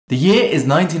The year is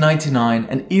 1999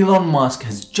 and Elon Musk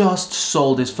has just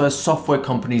sold his first software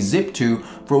company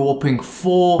Zip2 for a whopping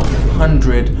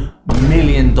 $400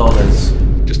 million.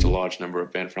 Just a large number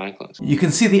of Ben Franklins. You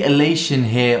can see the elation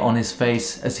here on his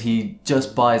face as he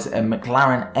just buys a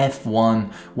McLaren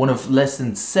F1, one of less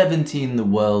than 70 in the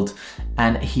world,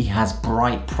 and he has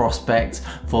bright prospects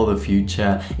for the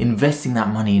future, investing that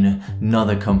money in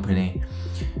another company.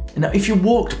 Now, if you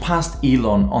walked past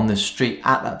Elon on the street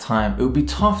at that time, it would be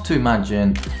tough to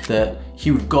imagine that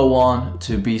he would go on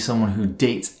to be someone who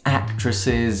dates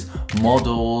actresses,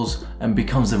 models, and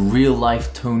becomes a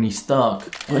real-life Tony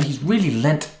Stark. But he's really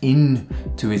lent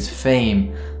into his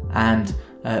fame and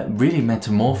really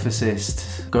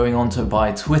metamorphosed, going on to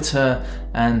buy Twitter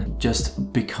and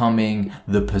just becoming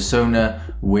the persona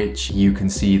which you can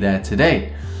see there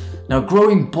today. Now, a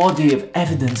growing body of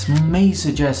evidence may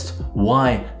suggest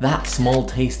why that small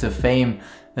taste of fame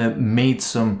made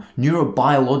some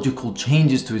neurobiological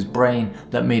changes to his brain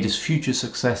that made his future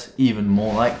success even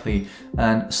more likely.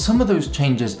 And some of those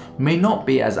changes may not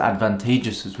be as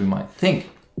advantageous as we might think.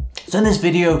 So in this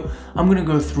video, I'm going to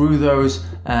go through those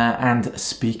and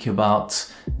speak about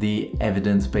the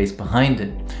evidence base behind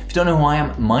it. If you don't know who I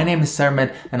am, my name is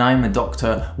Sermed and I'm a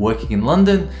doctor working in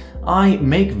London. I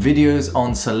make videos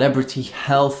on celebrity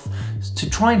health to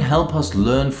try and help us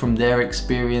learn from their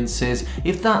experiences.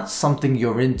 If that's something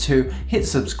you're into, hit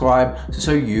subscribe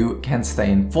so you can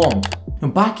stay informed. Now,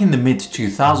 back in the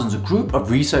mid-2000s, a group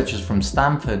of researchers from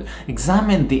Stanford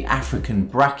examined the African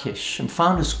Brackish and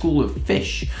found a school of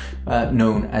fish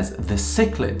known as the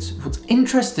Cichlids. What's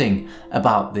interesting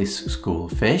about this school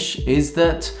of fish is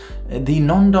that the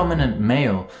non-dominant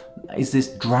male is this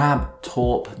drab,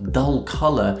 taupe, dull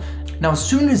color. Now, as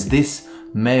soon as this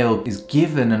male is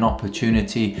given an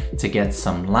opportunity to get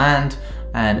some land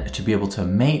and to be able to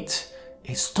mate,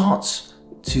 it starts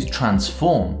to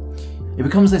transform. It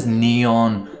becomes this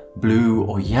neon blue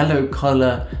or yellow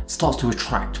color, starts to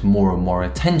attract more and more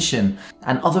attention,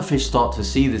 and other fish start to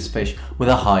see this fish with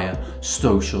a higher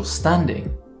social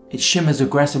standing. It shimmers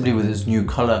aggressively with its new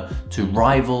color to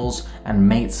rivals and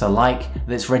mates alike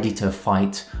that's ready to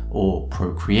fight or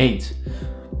procreate.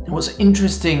 And what's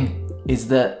interesting is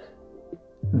that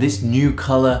this new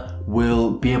color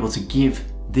will be able to give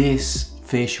this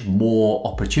fish more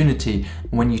opportunity.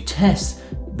 When you test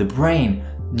the brain,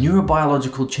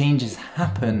 neurobiological changes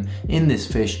happen in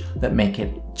this fish that make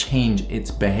it change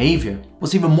its behavior.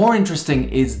 What's even more interesting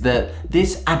is that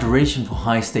this adoration for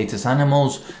high status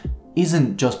animals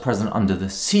isn't just present under the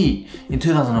sea. In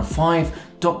 2005,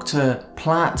 Dr.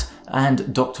 Platt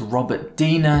and Dr. Robert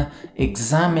Diener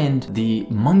examined the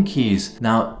monkeys.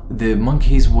 Now, the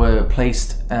monkeys were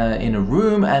placed in a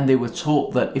room and they were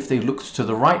taught that if they looked to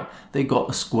the right, they got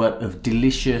a squirt of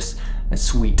delicious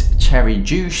sweet cherry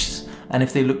juice. And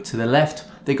if they looked to the left,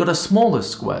 they got a smaller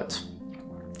squirt.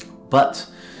 But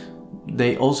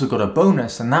they also got a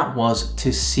bonus, and that was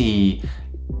to see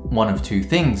one of two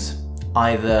things.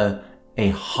 Either a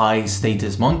high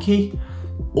status monkey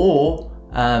or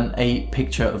a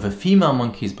picture of a female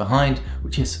monkey's behind,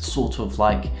 which is sort of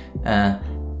like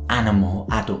animal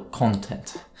adult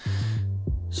content.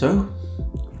 So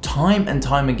time and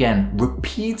time again,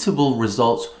 repeatable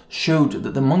results showed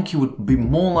that the monkey would be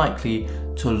more likely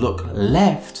to look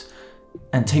left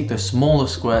and take the smaller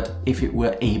squirt if it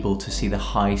were able to see the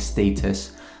high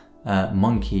status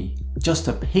monkey. Just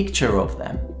a picture of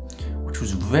them, which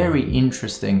was very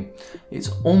interesting. It's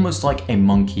almost like a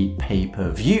monkey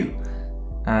pay-per-view.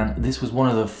 And this was one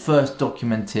of the first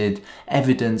documented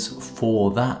evidence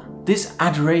for that. This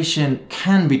adoration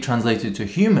can be translated to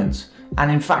humans.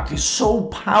 And in fact, it's so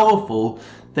powerful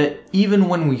that even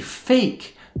when we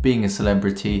fake being a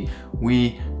celebrity,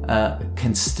 we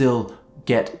can still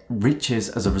get riches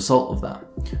as a result of that.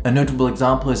 A notable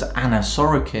example is Anna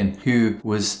Sorokin, who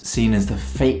was seen as the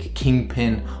fake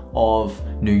kingpin of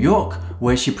New York,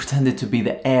 where she pretended to be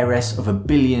the heiress of $1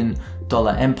 billion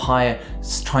empire,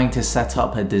 trying to set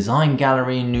up a design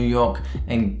gallery in New York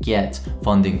and get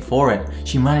funding for it.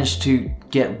 She managed to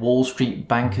get Wall Street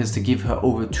bankers to give her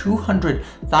over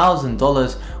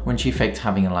 $200,000 when she faked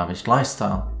having a lavish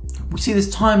lifestyle. We see this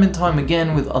time and time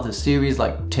again with other series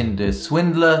like Tinder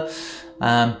Swindler,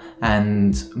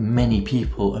 and many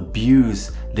people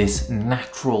abuse this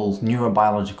natural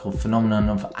neurobiological phenomenon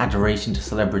of adoration to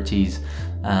celebrities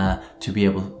to be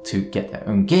able to get their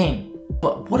own gain.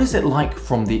 But what is it like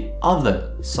from the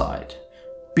other side,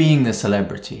 being the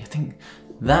celebrity? I think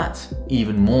that's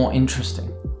even more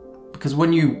interesting, because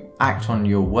when you act on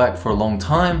your work for a long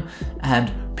time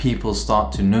and people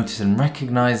start to notice and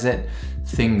recognize it,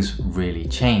 things really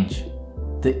change.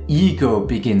 The ego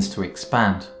begins to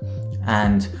expand.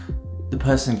 and the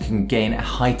person can gain a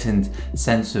heightened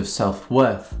sense of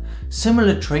self-worth.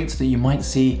 Similar traits that you might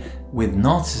see with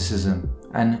narcissism.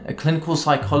 And a clinical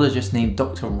psychologist named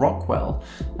Dr. Rockwell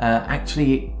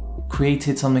actually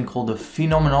created something called the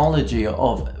phenomenology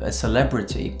of a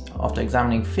celebrity after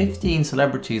examining 15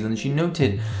 celebrities, and she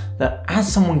noted that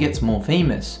as someone gets more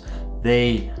famous,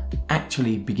 they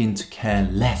actually begin to care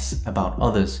less about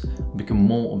others, become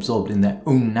more absorbed in their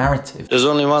own narrative. There's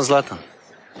only one Zlatan.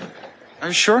 Are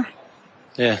you sure?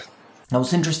 Yeah. Now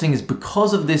what's interesting is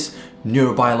because of this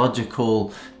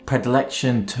neurobiological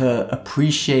predilection to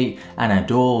appreciate and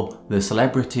adore the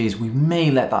celebrities, we may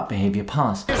let that behavior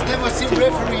pass. There's never seen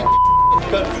referee in the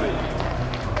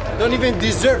country. Don't even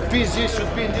deserve peace, he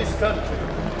should be in this country.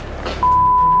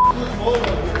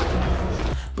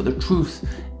 But the truth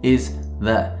is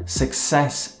that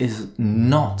success is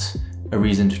not a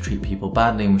reason to treat people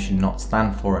badly, and we should not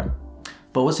stand for it.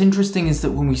 But what's interesting is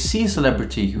that when we see a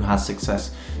celebrity who has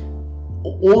success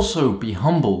also be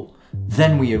humble,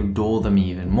 then we adore them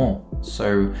even more.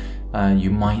 So you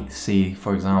might see,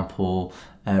 for example,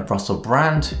 Russell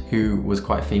Brand, who was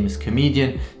quite a famous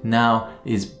comedian, now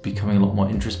is becoming a lot more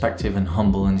introspective and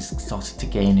humble, and he's started to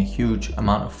gain a huge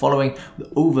amount of following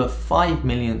with over 5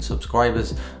 million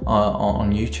subscribers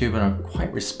on YouTube, and I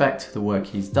quite respect the work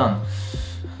he's done.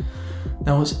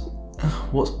 Now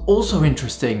what's also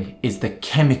interesting is the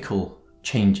chemical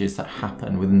changes that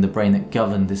happen within the brain that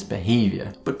govern this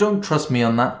behavior. But don't trust me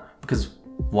on that, because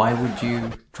why would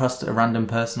you trust a random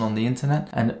person on the internet?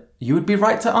 And you would be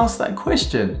right to ask that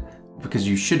question, because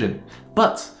you shouldn't.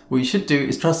 But what you should do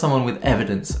is trust someone with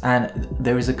evidence, and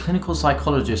there is a clinical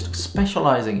psychologist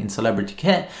specializing in celebrity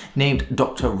care named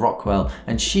Dr. Rockwell,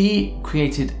 and she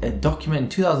created a document in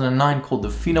 2009 called the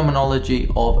Phenomenology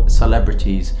of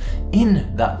Celebrities.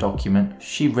 In that document,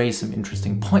 she raised some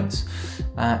interesting points.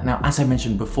 Now, as I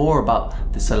mentioned before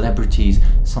about the celebrities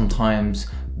sometimes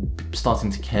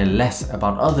starting to care less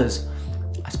about others,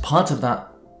 as part of that,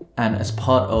 and as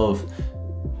part of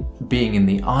being in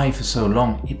the eye for so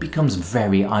long, it becomes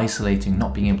very isolating,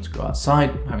 not being able to go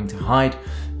outside, having to hide,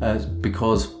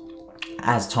 because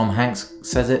as Tom Hanks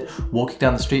says it, walking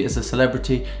down the street as a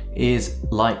celebrity is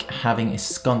like having a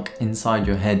skunk inside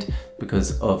your head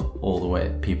because of all the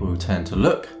way people who turn to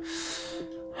look.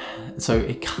 So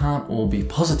it can't all be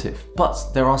positive, but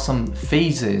there are some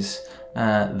phases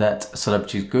that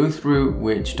celebrities go through,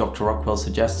 which Dr. Rockwell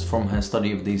suggests from her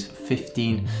study of these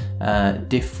 15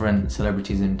 different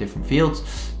celebrities in different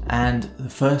fields. And the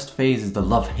first phase is the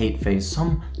love-hate phase.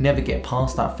 Some never get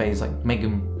past that phase, like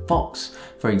Megan Fox,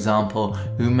 for example,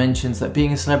 who mentions that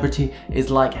being a celebrity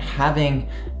is like having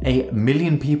 1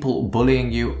 million people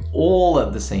bullying you all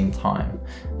at the same time,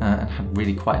 and had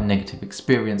really quite a negative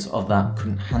experience of that,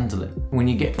 couldn't handle it. When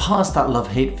you get past that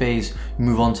love-hate phase, you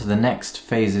move on to the next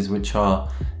phases, which are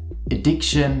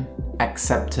addiction,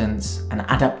 acceptance, and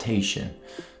adaptation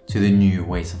to the new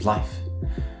ways of life.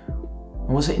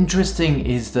 And what's interesting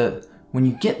is that when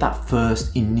you get that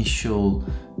first initial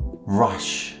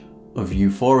rush of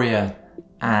euphoria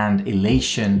and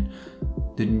elation,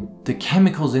 the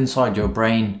chemicals inside your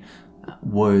brain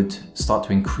would start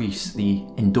to increase, the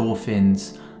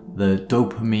endorphins, the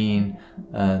dopamine,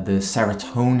 the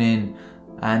serotonin,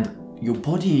 and your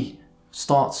body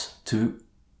starts to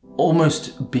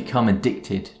almost become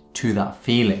addicted to that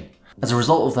feeling. As a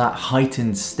result of that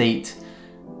heightened state,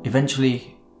 eventually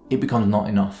it becomes not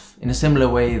enough. In a similar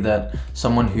way that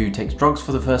someone who takes drugs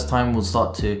for the first time will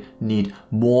start to need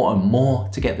more and more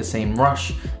to get the same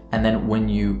rush, and then when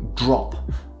you drop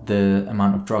the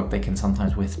amount of drug, they can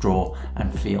sometimes withdraw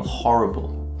and feel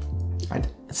horrible. Right?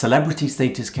 Celebrity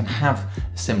status can have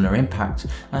a similar impact,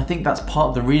 and I think that's part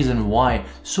of the reason why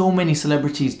so many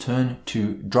celebrities turn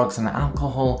to drugs and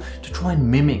alcohol to try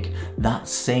and mimic that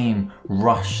same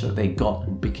rush that they got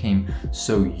and became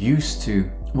so used to.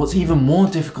 What's even more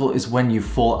difficult is when you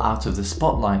fall out of the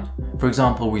spotlight. For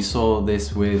example, we saw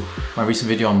this with my recent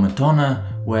video on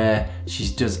Madonna, where she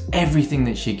does everything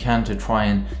that she can to try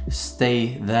and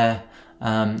stay there,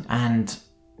 and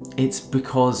it's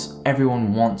because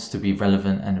everyone wants to be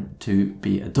relevant and to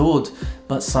be adored,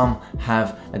 but some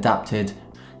have adapted.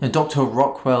 Now, Dr.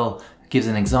 Rockwell gives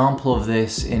an example of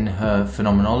this in her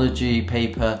phenomenology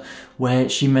paper, where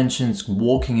she mentions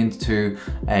walking into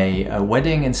a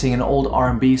wedding and seeing an old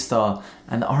R&B star,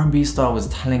 and the R&B star was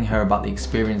telling her about the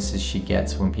experiences she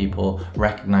gets when people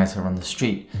recognize her on the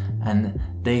street, and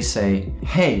they say,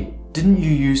 "Hey, didn't you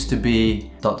used to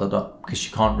be ... because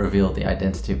she can't reveal the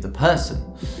identity of the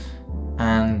person."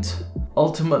 And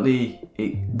ultimately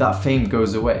that fame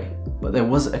goes away, but there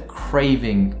was a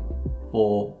craving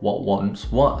for what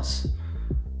once was.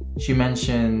 she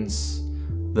mentions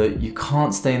that you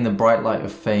can't stay in the bright light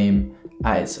of fame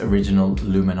at its original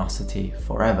luminosity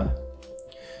forever.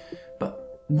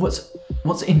 But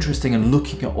what's interesting in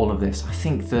looking at all of this, I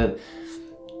think that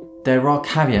there are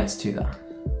caveats to that.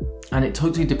 And it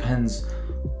totally depends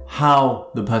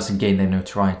how the person gained their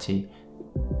notoriety.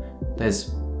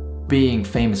 There's being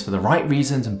famous for the right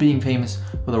reasons and being famous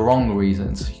for the wrong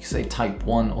reasons. You can say type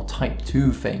 1 or type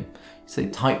 2 fame. You say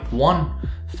type 1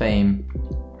 fame,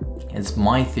 as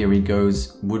my theory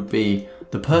goes, would be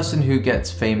the person who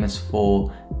gets famous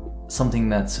for something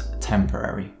that's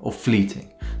temporary or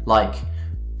fleeting, like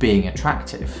being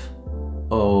attractive,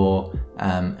 or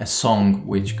a song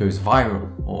which goes viral,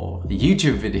 or a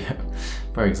YouTube video,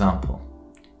 for example.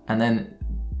 And then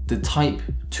the type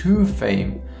 2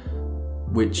 fame,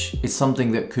 which is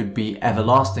something that could be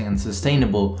everlasting and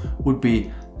sustainable, would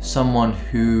be someone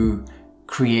who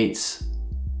creates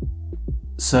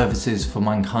services for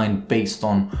mankind based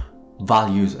on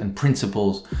values and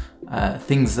principles,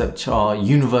 things that are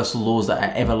universal laws that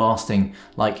are everlasting,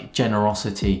 like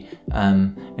generosity,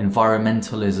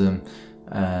 environmentalism,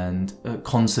 and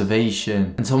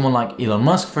conservation. And someone like Elon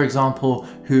Musk, for example,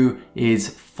 who is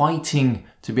fighting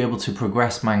to be able to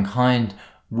progress mankind,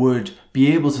 would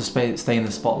be able to stay in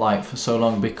the spotlight for so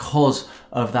long because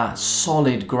of that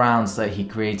solid grounds that he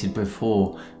created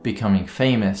before becoming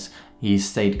famous. He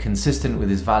stayed consistent with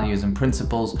his values and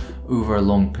principles over a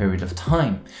long period of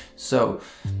time. So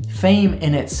fame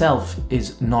in itself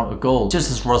is not a goal.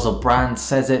 Just as Russell Brand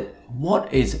says it,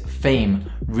 what is fame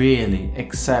really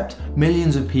except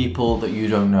millions of people that you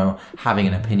don't know having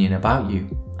an opinion about you?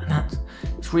 And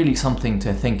that's really something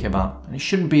to think about. And it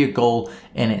shouldn't be a goal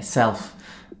in itself,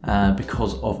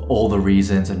 because of all the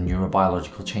reasons and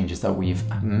neurobiological changes that we've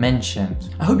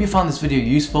mentioned. I hope you found this video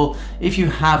useful. If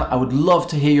you have, I would love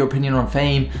to hear your opinion on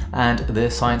fame and the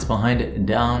science behind it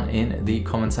down in the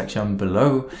comment section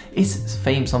below. Is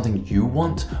fame something you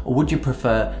want, or would you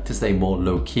prefer to stay more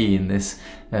low-key in this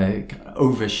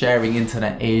oversharing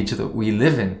internet age that we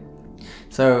live in?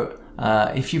 So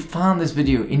if you found this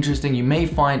video interesting, you may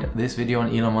find this video on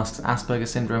Elon Musk's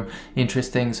Asperger's syndrome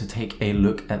interesting, so take a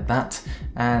look at that,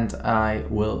 and I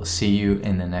will see you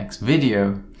in the next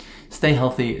video. Stay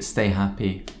healthy, stay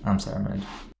happy. I'm Sermed.